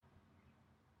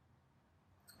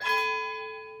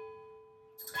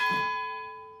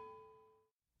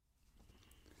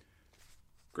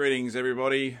Greetings,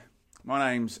 everybody. My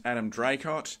name's Adam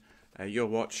Draycott. You're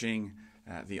watching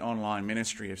the online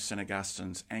ministry of St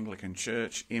Augustine's Anglican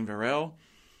Church, Inverell.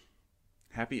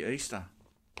 Happy Easter.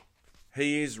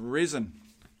 He is risen.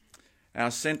 Our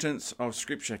sentence of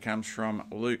Scripture comes from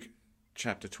Luke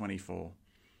chapter 24.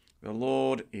 The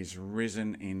Lord is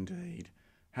risen indeed.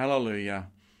 Hallelujah.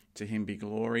 To him be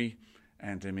glory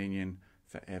and dominion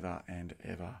forever and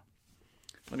ever.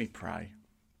 Let me pray.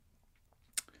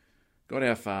 God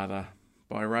our Father,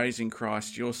 by raising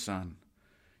Christ your Son,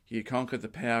 you conquered the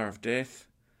power of death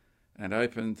and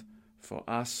opened for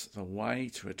us the way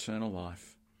to eternal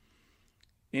life.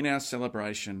 In our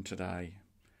celebration today,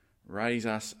 raise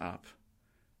us up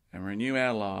and renew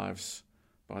our lives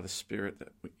by the Spirit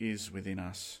that is within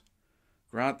us.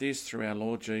 Grant this through our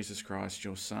Lord Jesus Christ,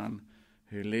 your Son,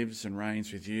 who lives and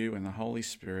reigns with you and the Holy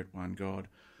Spirit, one God,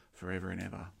 forever and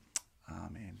ever.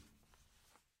 Amen.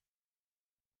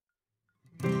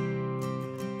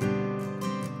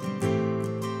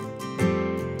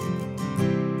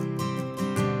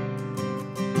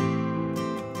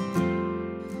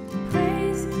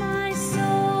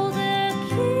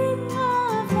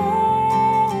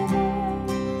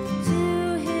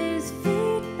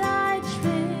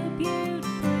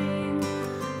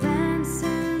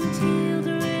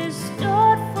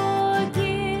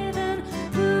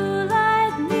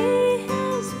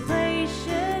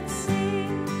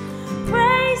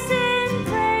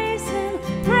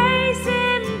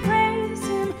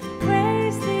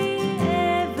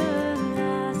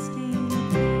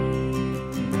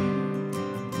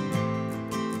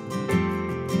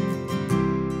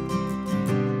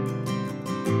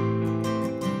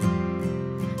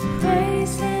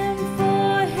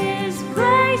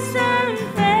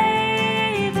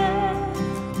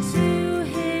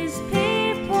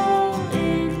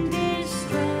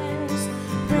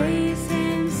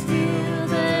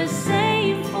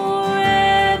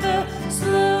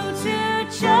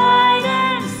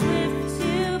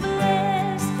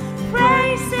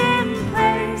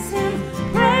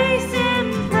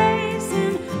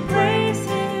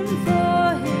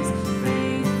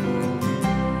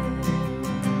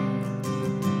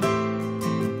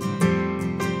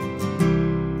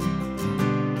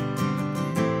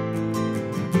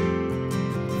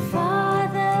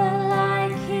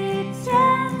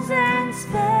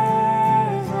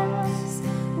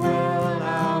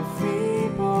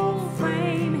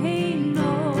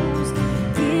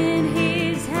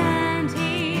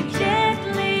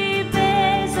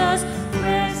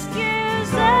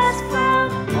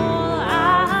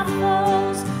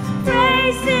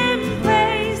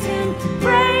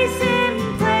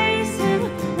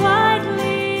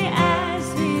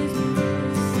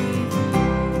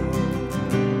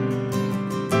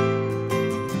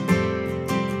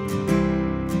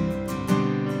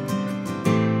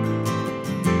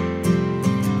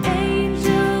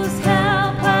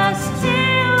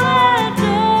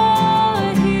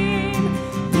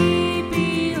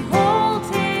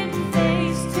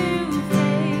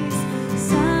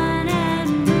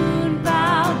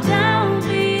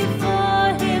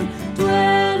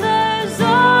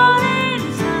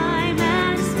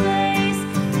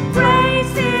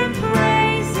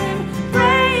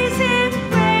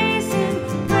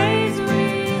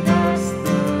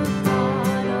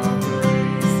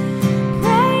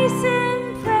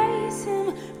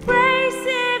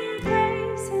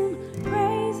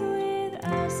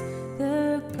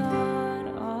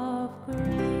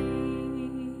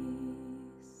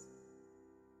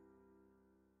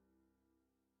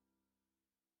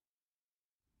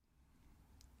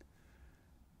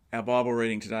 Our Bible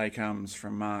reading today comes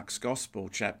from Mark's Gospel,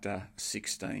 chapter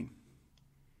 16.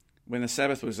 When the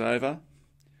Sabbath was over,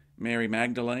 Mary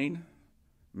Magdalene,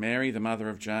 Mary the mother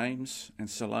of James, and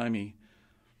Salome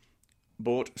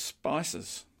bought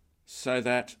spices so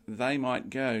that they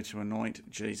might go to anoint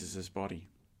Jesus' body.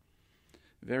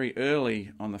 Very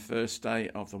early on the first day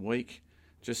of the week,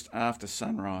 just after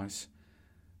sunrise,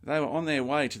 they were on their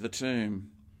way to the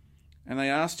tomb, and they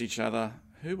asked each other,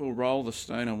 "Who will roll the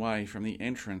stone away from the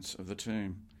entrance of the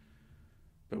tomb?"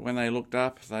 But when they looked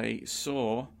up, they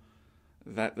saw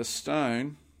that the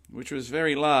stone, which was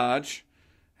very large,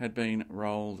 had been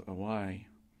rolled away.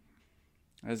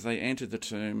 As they entered the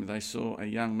tomb, they saw a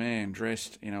young man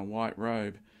dressed in a white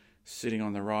robe sitting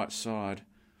on the right side,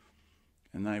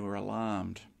 and they were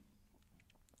alarmed.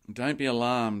 "Don't be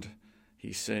alarmed,"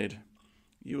 he said.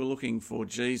 "You are looking for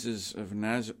Jesus of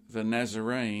the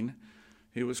Nazarene,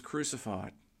 who was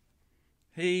crucified.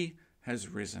 He has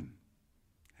risen.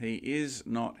 He is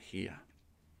not here.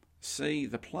 See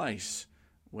the place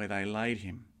where they laid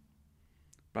him.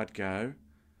 But go,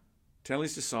 Tell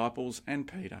his disciples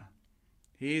and Peter,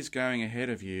 he is going ahead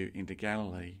of you into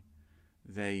Galilee.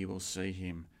 There you will see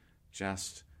him,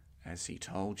 just as he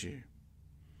told you."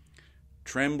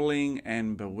 Trembling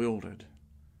and bewildered,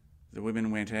 the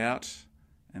women went out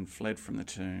and fled from the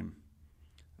tomb.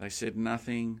 They said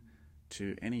nothing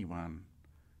to anyone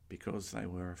because they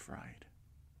were afraid.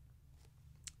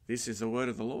 This is the word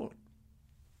of the Lord.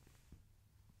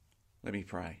 Let me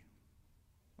pray.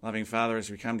 Loving Father, as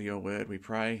we come to your word, we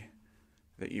pray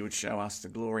that you would show us the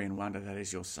glory and wonder that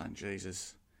is your Son,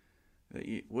 Jesus, that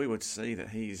we would see that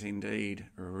he is indeed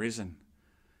risen,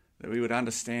 that we would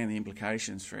understand the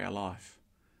implications for our life.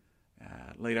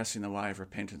 Lead us in the way of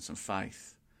repentance and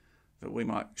faith, that we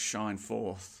might shine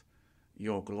forth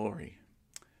your glory.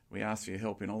 We ask for your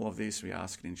help in all of this. We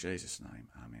ask it in Jesus' name.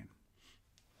 Amen.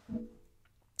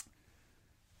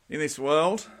 In this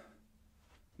world,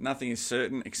 nothing is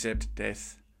certain except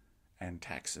death and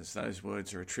taxes. Those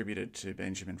words are attributed to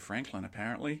Benjamin Franklin,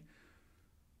 apparently.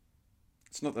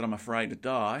 It's not that I'm afraid to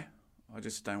die. I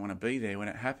just don't want to be there when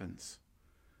it happens.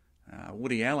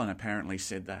 Woody Allen apparently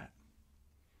said that.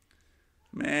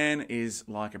 Man is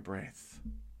like a breath.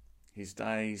 His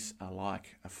days are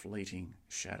like a fleeting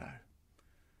shadow.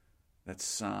 That's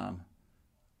Psalm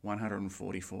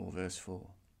 144, verse 4.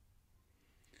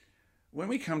 When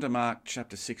we come to Mark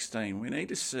chapter 16, we need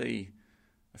to see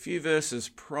a few verses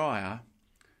prior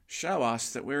show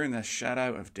us that we're in the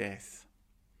shadow of death.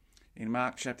 In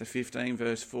Mark chapter 15,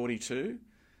 verse 42,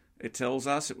 it tells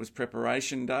us it was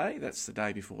preparation day. That's the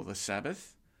day before the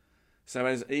Sabbath. So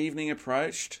as evening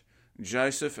approached,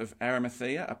 Joseph of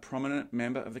Arimathea, a prominent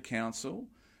member of the council,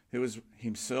 who was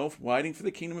himself waiting for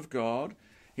the kingdom of God,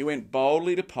 he went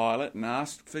boldly to Pilate and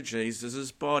asked for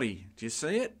Jesus' body. Do you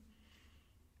see it?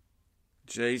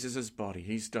 Jesus' body.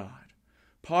 He's died.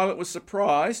 Pilate was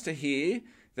surprised to hear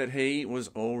that he was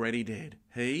already dead.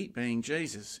 He, being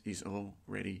Jesus, is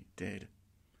already dead.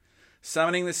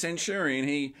 Summoning the centurion,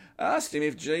 he asked him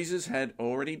if Jesus had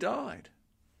already died.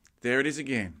 There it is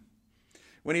again.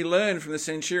 When he learned from the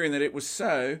centurion that it was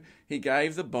so, he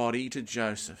gave the body to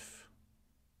Joseph.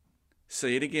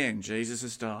 See it again, Jesus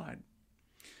has died.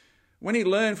 When he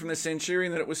learned from the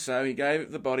centurion that it was so, he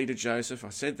gave the body to Joseph. I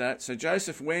said that. So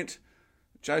Joseph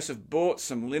bought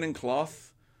some linen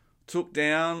cloth, took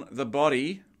down the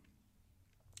body,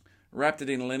 wrapped it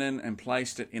in linen and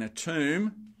placed it in a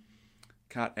tomb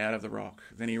cut out of the rock.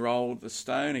 Then he rolled the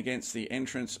stone against the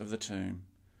entrance of the tomb.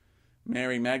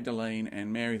 Mary Magdalene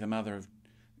and Mary, the mother of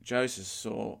Joseph,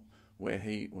 saw where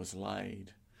he was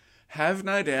laid. Have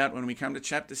no doubt, when we come to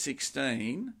chapter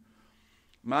 16,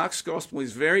 Mark's gospel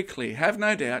is very clear. Have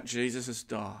no doubt Jesus has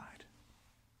died.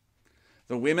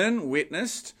 The women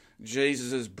witnessed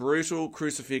Jesus' brutal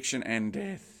crucifixion and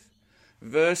death.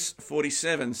 Verse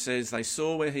 47 says they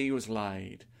saw where he was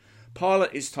laid.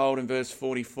 Pilate is told in verse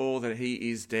 44 that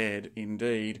he is dead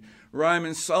indeed.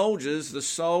 Roman soldiers, the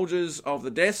soldiers of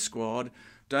the death squad,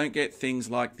 don't get things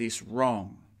like this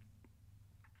wrong.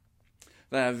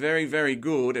 They are very, very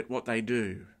good at what they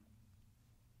do.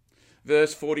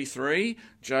 Verse 43,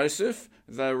 Joseph,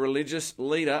 the religious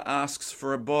leader, asks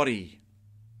for a body.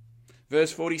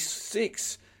 Verse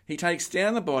 46, he takes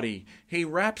down the body. He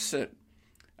wraps the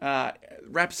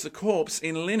corpse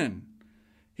in linen.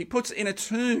 He puts it in a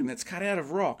tomb that's cut out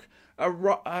of rock.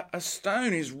 A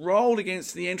stone is rolled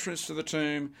against the entrance to the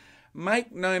tomb.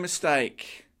 Make no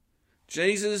mistake,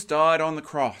 Jesus died on the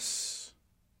cross.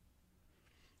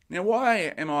 Now,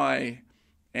 why am I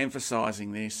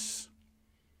emphasising this?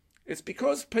 It's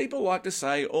because people like to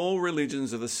say all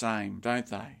religions are the same, don't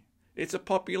they? It's a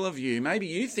popular view. Maybe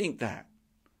you think that.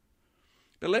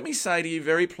 But let me say to you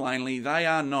very plainly, they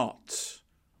are not.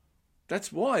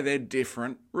 That's why they're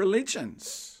different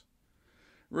religions.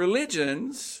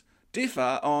 Religions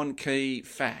differ on key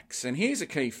facts. And here's a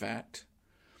key fact.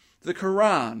 The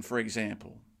Quran, for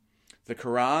example. The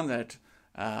Quran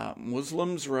that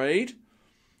Muslims read,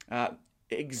 the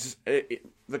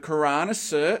Quran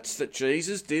asserts that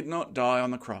Jesus did not die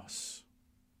on the cross.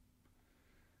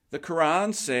 The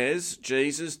Quran says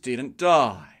Jesus didn't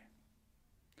die,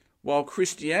 while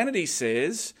Christianity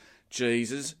says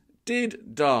Jesus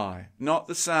did die. Not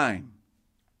the same.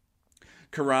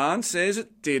 Quran says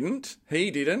it didn't,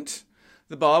 he didn't.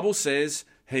 The Bible says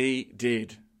he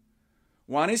did.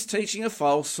 One is teaching a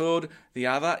falsehood, the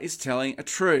other is telling a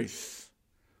truth.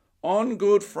 On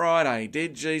Good Friday,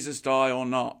 did Jesus die or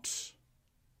not?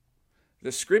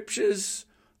 The scriptures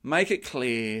make it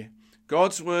clear.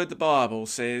 God's word, the Bible,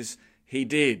 says he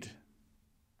did.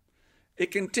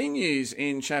 It continues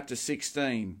in chapter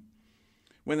 16.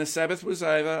 When the Sabbath was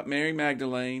over, Mary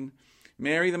Magdalene,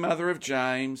 Mary the mother of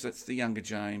James, that's the younger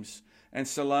James, and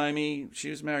Salome, she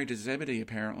was married to Zebedee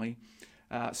apparently,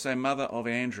 so mother of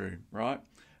Andrew, right?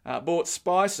 Bought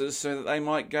spices so that they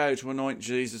might go to anoint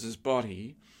Jesus'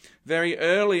 body. Very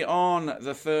early on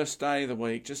the first day of the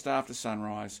week, just after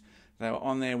sunrise, they were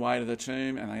on their way to the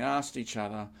tomb and they asked each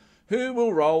other, who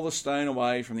will roll the stone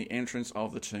away from the entrance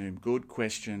of the tomb? Good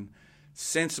question.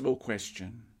 Sensible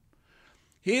question.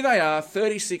 Here they are,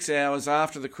 36 hours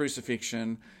after the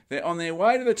crucifixion. They're on their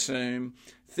way to the tomb.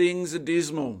 Things are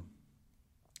dismal.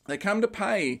 They come to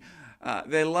pay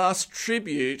their last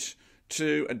tribute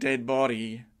to a dead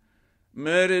body,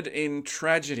 murdered in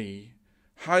tragedy,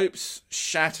 hopes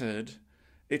shattered.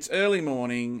 It's early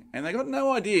morning, and they got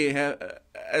no idea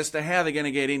as to how they're going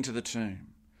to get into the tomb.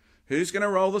 Who's going to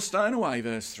roll the stone away,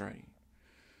 verse 3?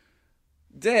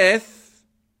 Death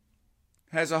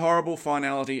has a horrible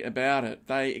finality about it.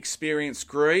 They experience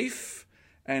grief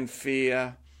and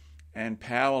fear and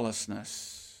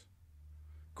powerlessness.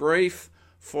 Grief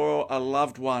for a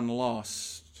loved one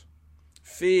lost.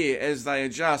 Fear as they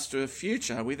adjust to a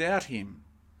future without him.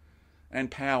 And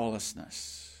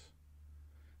powerlessness.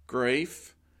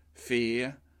 Grief,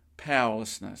 fear,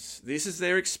 powerlessness. This is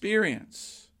their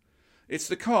experience. It's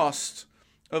the cost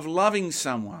of loving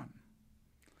someone.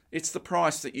 It's the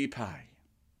price that you pay.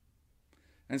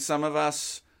 And some of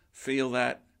us feel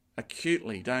that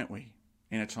acutely, don't we,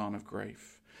 in a time of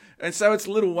grief. And so it's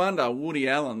little wonder Woody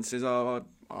Allen says, I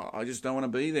just don't want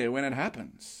to be there when it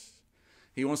happens.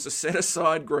 He wants to set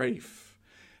aside grief,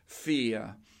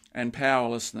 fear, and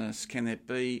powerlessness. Can there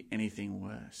be anything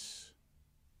worse?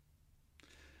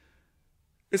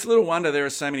 It's little wonder there are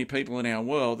so many people in our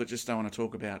world that just don't want to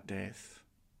talk about death.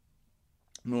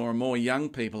 More and more young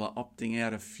people are opting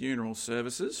out of funeral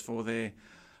services for their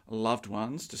loved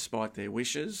ones despite their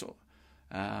wishes.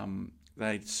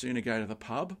 They'd sooner go to the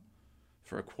pub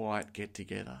for a quiet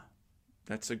get-together.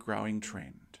 That's a growing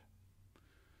trend.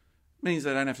 It means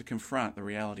they don't have to confront the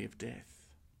reality of death.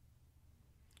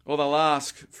 Or they'll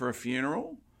ask for a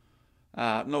funeral.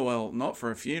 Not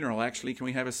for a funeral, actually. Can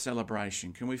we have a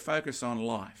celebration? Can we focus on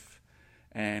life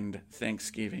and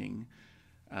Thanksgiving?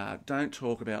 Don't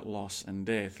talk about loss and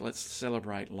death. Let's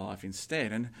celebrate life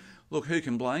instead. And look, who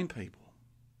can blame people?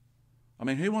 I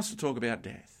mean, who wants to talk about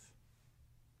death?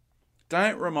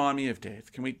 Don't remind me of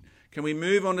death. Can we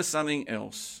move on to something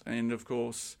else? And of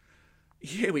course,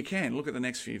 yeah, we can. Look at the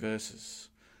next few verses.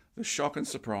 The shock and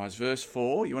surprise. Verse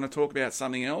 4, you want to talk about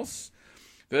something else?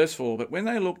 Verse 4, but when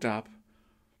they looked up,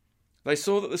 they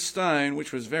saw that the stone,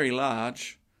 which was very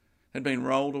large, had been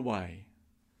rolled away.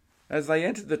 As they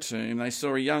entered the tomb, they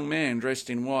saw a young man dressed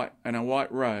in white and a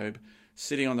white robe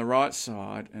sitting on the right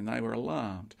side, and they were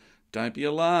alarmed. Don't be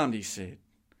alarmed, he said.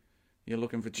 You're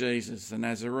looking for Jesus, the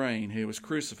Nazarene, who was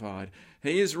crucified.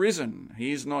 He is risen.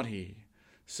 He is not here.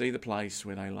 See the place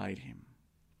where they laid him.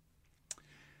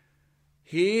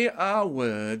 Here are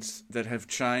words that have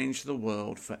changed the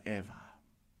world forever.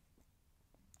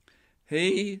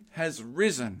 He has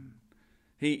risen.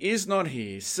 He is not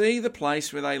here. See the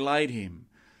place where they laid him.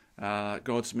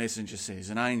 God's messenger says,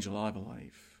 an angel, I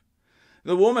believe.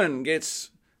 The women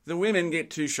get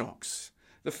two shocks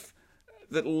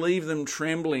that leave them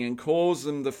trembling and cause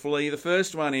them to flee. The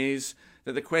first one is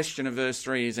that the question of verse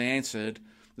 3 is answered.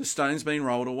 The stone's been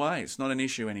rolled away. It's not an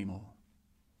issue anymore.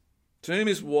 Tomb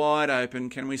is wide open.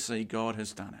 Can we see God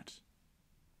has done it?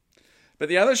 But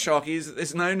the other shock is that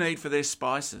there's no need for their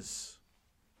spices,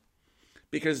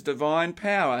 because divine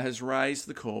power has raised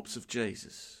the corpse of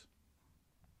Jesus.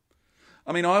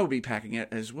 I mean, I would be packing it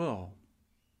as well.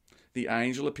 The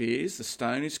angel appears, the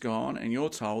stone is gone, and you're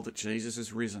told that Jesus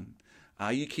has risen.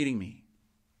 Are you kidding me?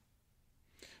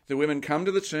 The women come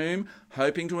to the tomb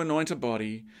hoping to anoint a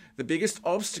body. The biggest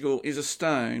obstacle is a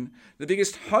stone. The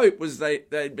biggest hope was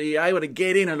they'd be able to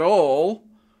get in at all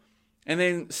and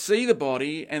then see the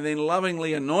body and then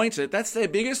lovingly anoint it. That's their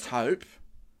biggest hope.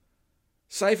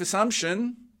 Safe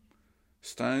assumption,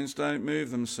 stones don't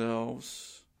move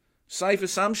themselves. Safe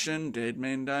assumption, dead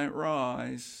men don't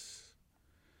rise.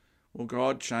 Well,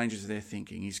 God changes their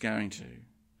thinking. He's going to.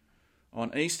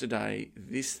 On Easter Day,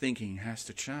 this thinking has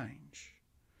to change.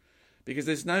 Because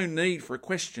there's no need for a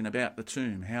question about the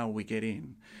tomb, how we get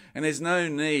in. And there's no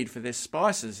need for their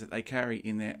spices that they carry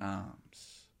in their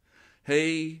arms.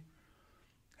 He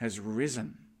has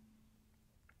risen.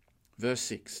 Verse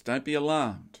 6, don't be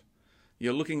alarmed.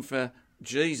 You're looking for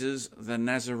Jesus the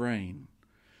Nazarene,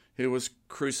 who was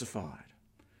crucified.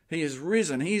 He is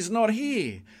risen. He is not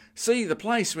here. See the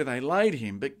place where they laid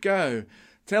him, but go,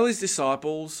 tell his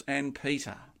disciples and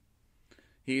Peter.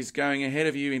 He is going ahead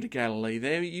of you into Galilee.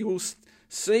 There you will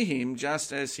see him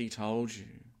just as he told you.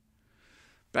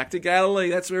 Back to Galilee,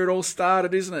 that's where it all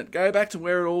started, isn't it? Go back to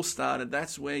where it all started.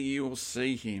 That's where you will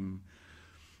see him.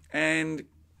 And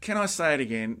can I say it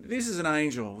again? This is an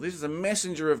angel. This is a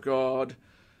messenger of God.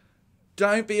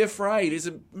 Don't be afraid is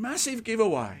a massive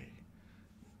giveaway.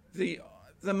 The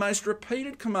most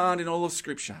repeated command in all of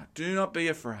Scripture, do not be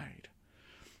afraid,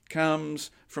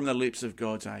 comes from the lips of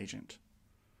God's agent.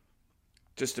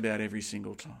 Just about every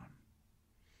single time.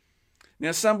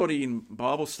 Now, somebody in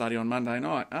Bible study on Monday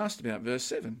night asked about verse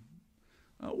 7.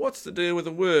 What's the deal with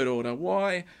the word order?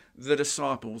 Why the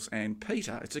disciples and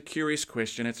Peter? It's a curious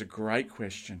question. It's a great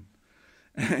question.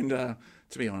 And to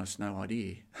be honest, no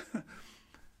idea.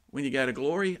 When you go to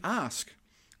glory, ask.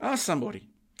 Ask somebody.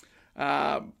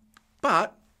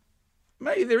 But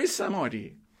maybe there is some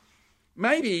idea.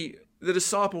 Maybe the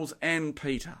disciples and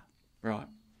Peter, right?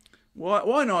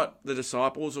 Why not the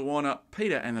disciples, or why not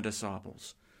Peter and the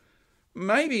disciples?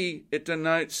 Maybe it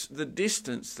denotes the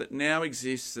distance that now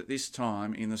exists at this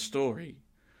time in the story,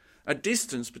 a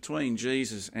distance between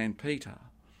Jesus and Peter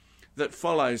that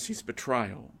follows his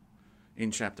betrayal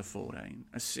in chapter 14,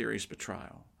 a serious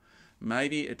betrayal.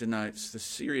 Maybe it denotes the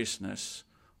seriousness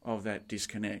of that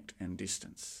disconnect and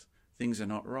distance. Things are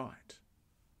not right.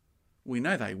 We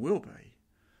know they will be,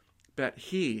 but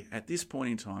here, at this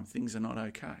point in time, things are not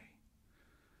okay.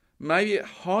 Maybe it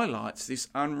highlights this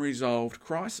unresolved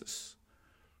crisis,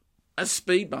 a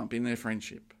speed bump in their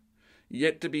friendship,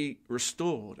 yet to be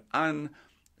restored,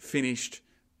 unfinished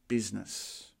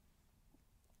business,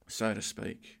 so to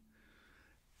speak.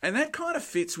 And that kind of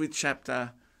fits with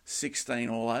chapter 16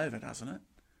 all over, doesn't it?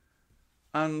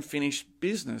 Unfinished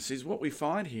business is what we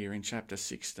find here in chapter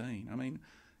 16. I mean,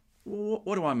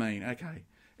 what do I mean? Okay,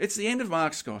 it's the end of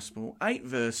Mark's Gospel, 8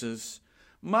 verses.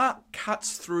 Mark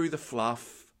cuts through the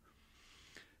fluff.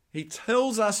 He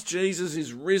tells us Jesus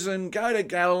is risen, go to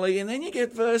Galilee, and then you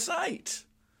get verse 8.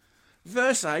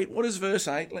 Verse 8, what is verse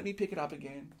 8? Let me pick it up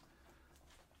again.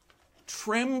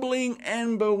 Trembling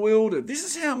and bewildered. This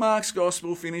is how Mark's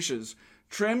Gospel finishes.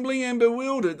 Trembling and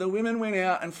bewildered, the women went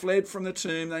out and fled from the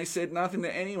tomb. They said nothing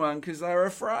to anyone because they were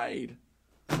afraid.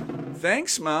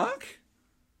 Thanks, Mark.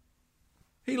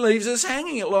 He leaves us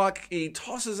hanging. It like he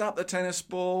tosses up the tennis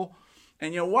ball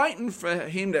and you're waiting for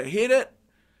him to hit it,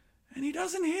 and he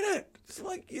doesn't hit it. It's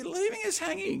like you're leaving us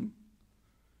hanging.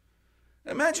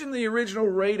 Imagine the original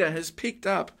reader has picked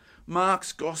up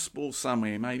Mark's Gospel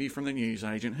somewhere, maybe from the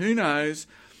newsagent, who knows,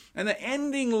 and the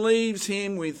ending leaves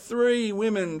him with 3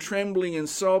 women trembling and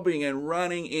sobbing and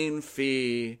running in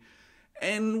fear.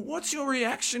 And what's your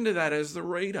reaction to that as the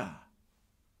reader?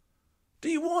 Do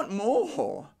you want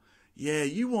more? Yeah,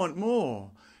 you want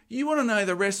more. You want to know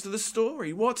the rest of the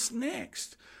story. What's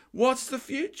next? What's the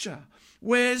future?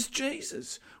 Where's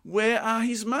Jesus? Where are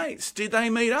his mates? Did they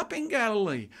meet up in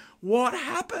Galilee? What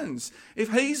happens?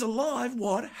 If he's alive,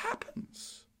 what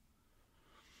happens?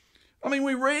 I mean,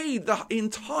 we read the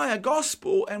entire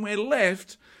gospel and we're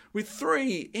left with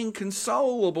 3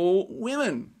 inconsolable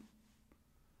women.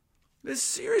 There's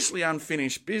seriously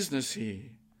unfinished business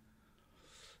here.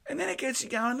 And then it gets you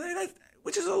going,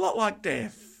 which is a lot like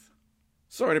death.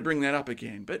 Sorry to bring that up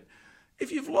again, but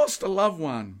if you've lost a loved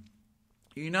one,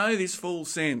 you know this full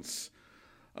sense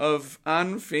of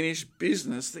unfinished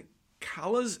business that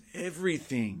colours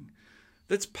everything.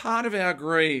 That's part of our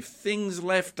grief, things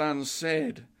left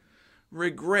unsaid,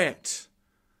 regret,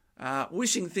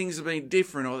 wishing things had been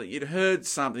different, or that you'd heard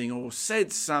something or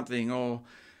said something, or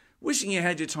wishing you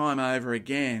had your time over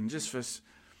again,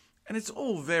 and it's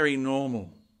all very normal.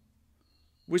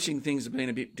 Wishing things had been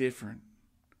a bit different.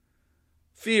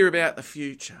 Fear about the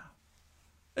future.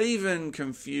 Even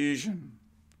confusion.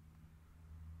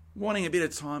 Wanting a bit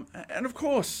of time. And of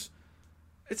course,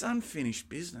 it's unfinished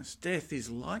business. Death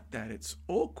is like that. It's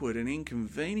awkward and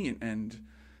inconvenient, and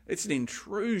it's an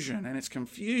intrusion, and it's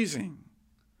confusing.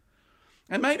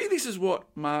 And maybe this is what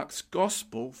Mark's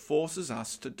Gospel forces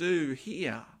us to do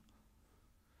here.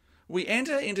 We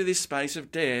enter into this space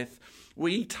of death.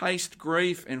 We taste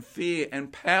grief and fear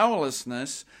and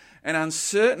powerlessness and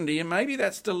uncertainty, and maybe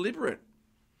that's deliberate.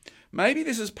 Maybe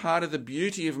this is part of the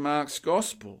beauty of Mark's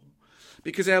Gospel,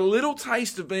 because our little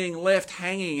taste of being left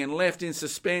hanging and left in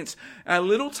suspense, our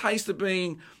little taste of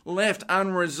being left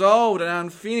unresolved and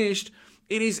unfinished,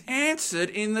 it is answered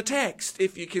in the text,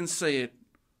 if you can see it.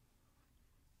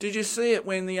 Did you see it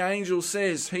when the angel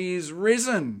says he is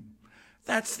risen?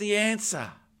 That's the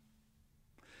answer.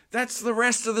 That's the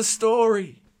rest of the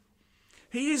story.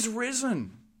 He is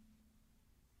risen.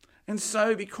 And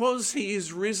so because he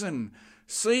is risen,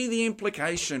 see the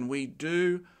implication, we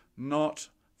do not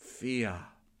fear.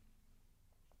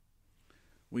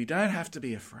 We don't have to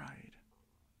be afraid.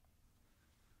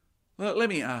 Well, let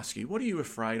me ask you, what are you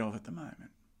afraid of at the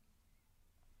moment?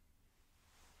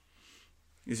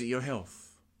 Is it your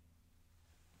health?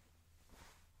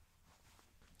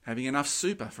 Having enough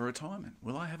super for retirement?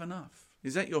 Will I have enough?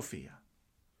 Is that your fear?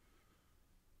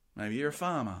 Maybe you're a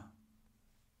farmer,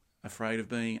 afraid of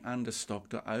being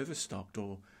understocked or overstocked,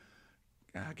 or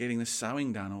getting the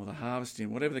sowing done or the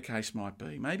harvesting, whatever the case might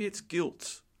be. Maybe it's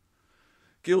guilt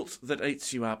that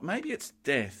eats you up. Maybe it's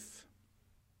death.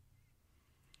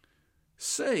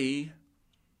 See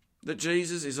that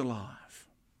Jesus is alive.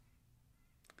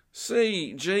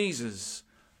 See Jesus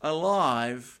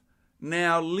alive,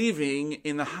 now living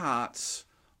in the hearts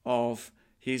of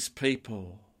his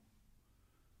people.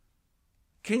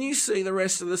 Can you see the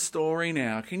rest of the story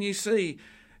now? Can you see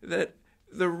that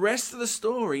the rest of the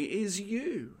story is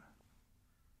you?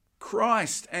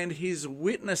 Christ and his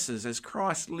witnesses as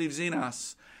Christ lives in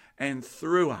us and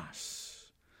through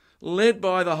us, led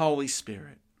by the Holy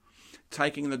Spirit,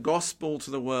 taking the gospel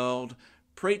to the world,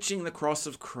 preaching the cross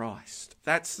of Christ.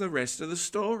 That's the rest of the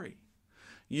story.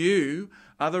 You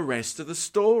are the rest of the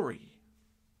story.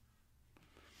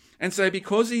 And so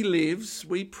because he lives,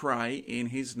 we pray in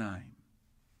his name.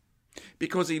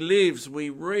 Because he lives, we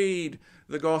read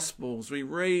the Gospels, we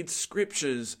read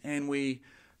Scriptures, and we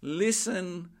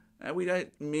listen. We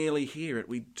don't merely hear it,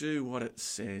 we do what it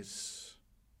says.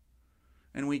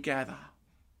 And we gather.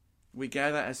 We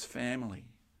gather as family.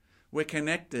 We're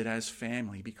connected as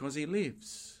family because he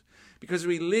lives. Because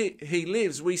he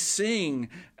lives, we sing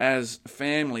as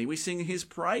family. We sing his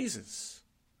praises.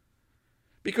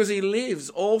 Because he lives,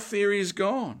 all fear is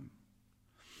gone.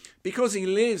 Because he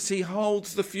lives, he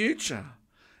holds the future.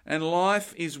 And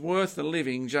life is worth the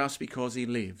living just because he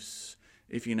lives,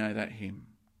 if you know that hymn.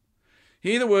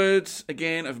 Hear the words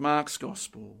again of Mark's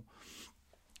Gospel.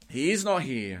 He is not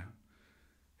here.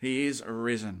 He is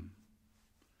risen.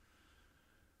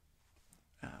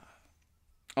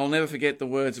 I'll never forget the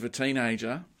words of a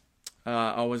teenager.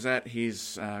 I was at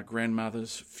his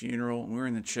grandmother's funeral, and we were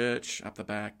in the church up the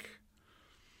back.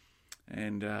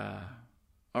 And I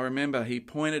remember he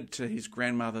pointed to his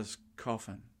grandmother's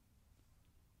coffin.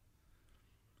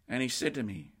 And he said to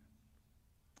me,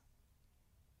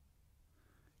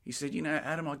 he said, "You know,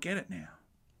 Adam, I get it now.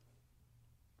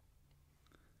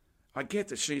 I get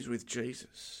that she's with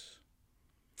Jesus.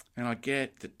 And I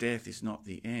get that death is not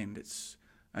the end. It's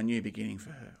a new beginning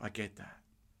for her. I get that."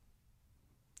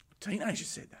 A teenager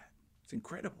said that. It's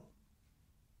incredible.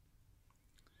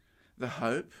 The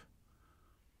hope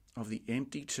of the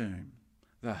empty tomb,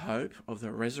 the hope of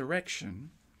the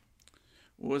resurrection,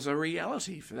 was a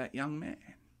reality for that young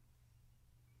man.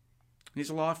 His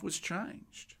life was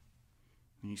changed.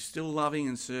 And he's still loving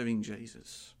and serving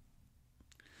Jesus.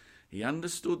 He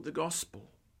understood the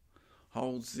gospel,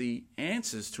 holds the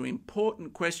answers to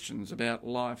important questions about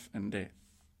life and death.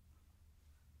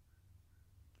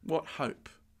 What hope,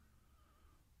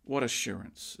 what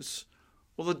assurance.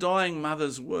 Well, the dying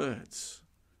mother's words.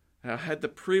 I had the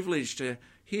privilege to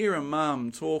hear a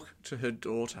mum talk to her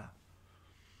daughter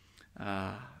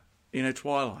in her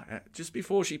twilight, just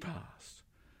before she passed.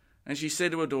 And she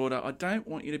said to her daughter, "I don't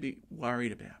want you to be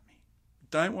worried about me.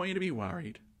 Don't want you to be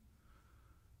worried."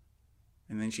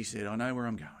 And then she said, "I know where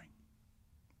I'm going.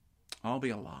 I'll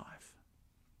be alive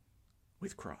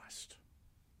with Christ."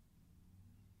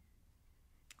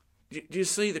 Do you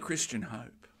see the Christian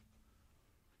hope?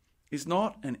 It's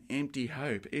not an empty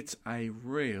hope. It's a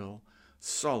real,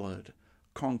 solid,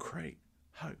 concrete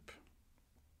hope.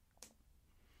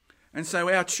 And so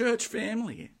our church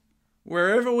family,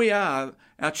 wherever we are,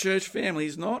 our church family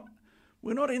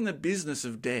we're not in the business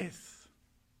of death.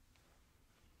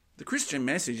 The Christian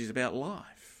message is about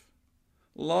life.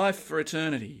 Life for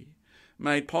eternity,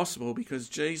 made possible because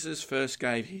Jesus first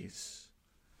gave his.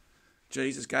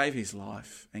 Jesus gave his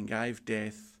life and gave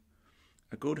death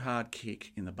a good hard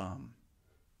kick in the bum.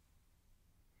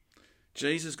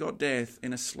 Jesus got death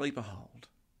in a sleeper hold.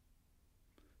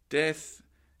 Death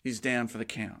is down for the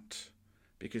count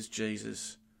because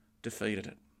Jesus defeated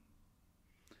it.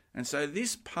 And so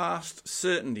this past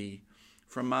certainty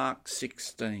from Mark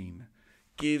 16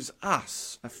 gives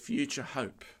us a future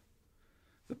hope.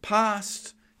 The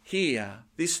past here,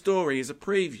 this story is a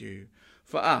preview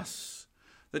for us,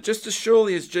 that just as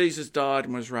surely as Jesus died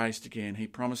and was raised again, he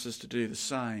promises to do the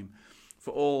same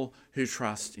for all who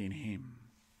trust in him.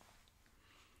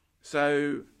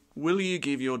 So, will you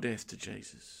give your death to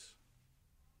Jesus?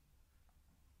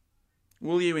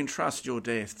 Will you entrust your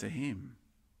death to him?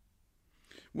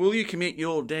 Will you commit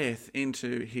your death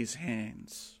into his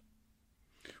hands?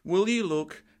 Will you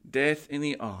look death in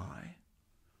the eye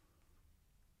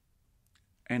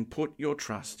and put your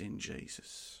trust in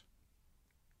Jesus?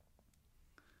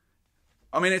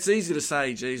 I mean, it's easy to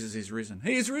say Jesus is risen.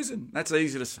 He is risen. That's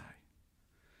easy to say.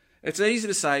 It's easy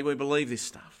to say we believe this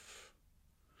stuff.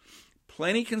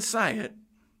 Plenty can say it,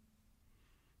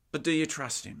 but do you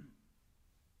trust him?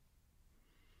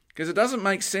 Because it doesn't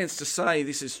make sense to say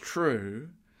this is true,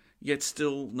 yet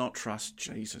still not trust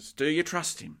Jesus. Do you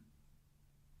trust him?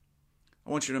 I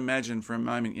want you to imagine for a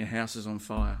moment your house is on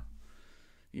fire.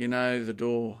 You know the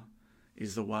door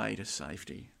is the way to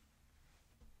safety.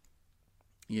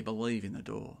 You believe in the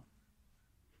door,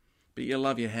 but you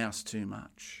love your house too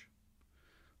much.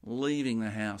 Leaving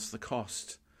the house, the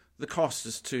cost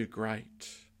is too great,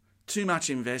 too much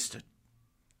invested.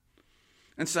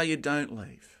 And so you don't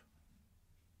leave.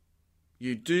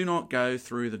 You do not go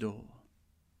through the door.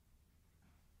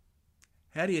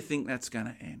 How do you think that's going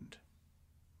to end?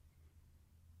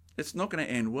 It's not going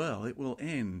to end well. It will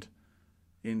end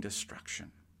in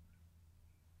destruction.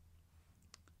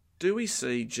 Do we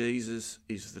see Jesus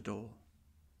is the door?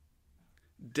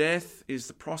 Death is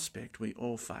the prospect we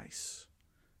all face.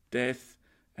 Death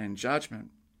and judgment.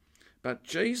 But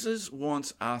Jesus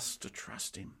wants us to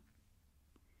trust him,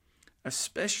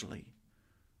 especially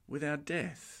with our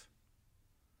death.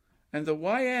 And the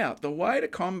way out, the way to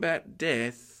combat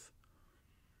death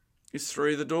is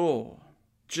through the door.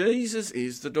 Jesus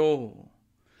is the door.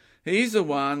 He's the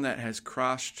one that has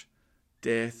crushed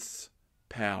death's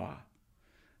power.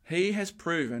 He has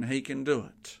proven he can do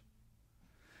it.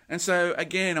 And so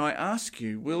again, I ask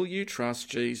you, will you trust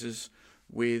Jesus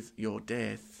with your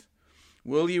death?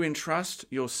 Will you entrust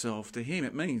yourself to him?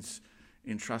 It means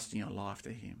entrusting your life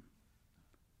to him.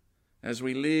 As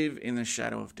we live in the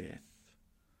shadow of death,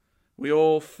 we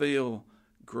all feel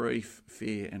grief,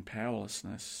 fear, and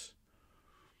powerlessness.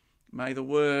 May the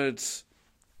words,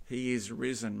 he is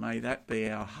risen, may that be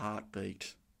our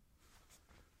heartbeat.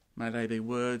 May they be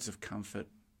words of comfort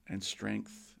and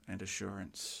strength and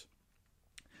assurance,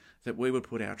 that we would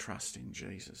put our trust in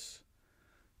Jesus,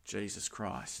 Jesus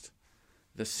Christ,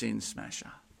 the sin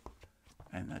smasher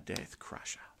and the death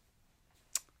crusher.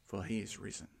 For he is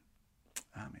risen.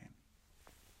 Amen.